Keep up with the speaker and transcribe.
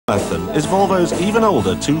them is Volvo's even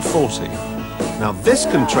older 240. Now this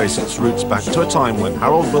can trace its roots back to a time when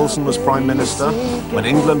Harold Wilson was Prime Minister, when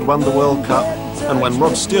England won the World Cup, and when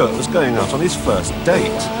Rod Stewart was going out on his first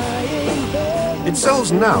date. It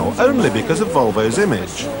sells now only because of Volvo's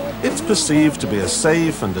image. It's perceived to be as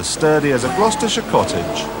safe and as sturdy as a Gloucestershire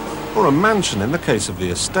cottage, or a mansion in the case of the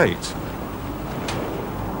estate.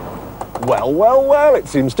 Well, well, well, it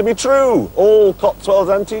seems to be true. All Cotswolds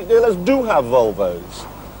antique dealers do have Volvos.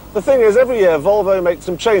 The thing is, every year Volvo makes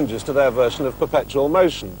some changes to their version of perpetual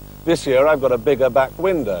motion. This year I've got a bigger back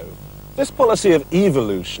window. This policy of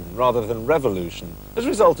evolution rather than revolution has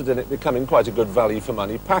resulted in it becoming quite a good value for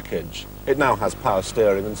money package. It now has power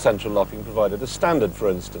steering and central locking provided as standard, for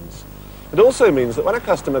instance. It also means that when a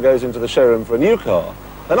customer goes into the showroom for a new car,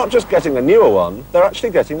 they're not just getting a newer one, they're actually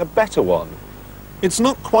getting a better one. It's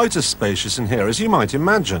not quite as spacious in here as you might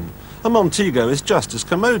imagine. A Montego is just as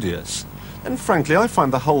commodious. And frankly, I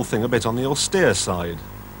find the whole thing a bit on the austere side.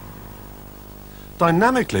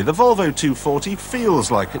 Dynamically, the Volvo 240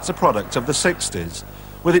 feels like it's a product of the 60s.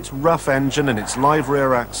 With its rough engine and its live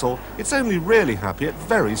rear axle, it's only really happy at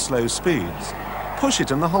very slow speeds. Push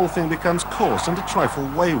it and the whole thing becomes coarse and a trifle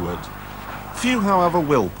wayward. Few, however,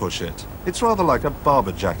 will push it. It's rather like a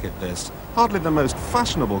barber jacket, this. Hardly the most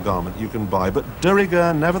fashionable garment you can buy, but de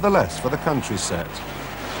rigueur nevertheless for the country set.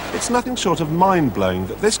 It's nothing short of mind-blowing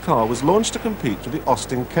that this car was launched to compete with the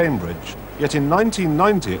Austin Cambridge, yet in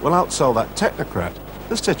 1990 it will outsell that technocrat,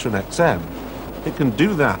 the Citroën XM. It can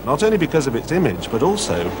do that not only because of its image, but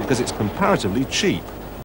also because it's comparatively cheap.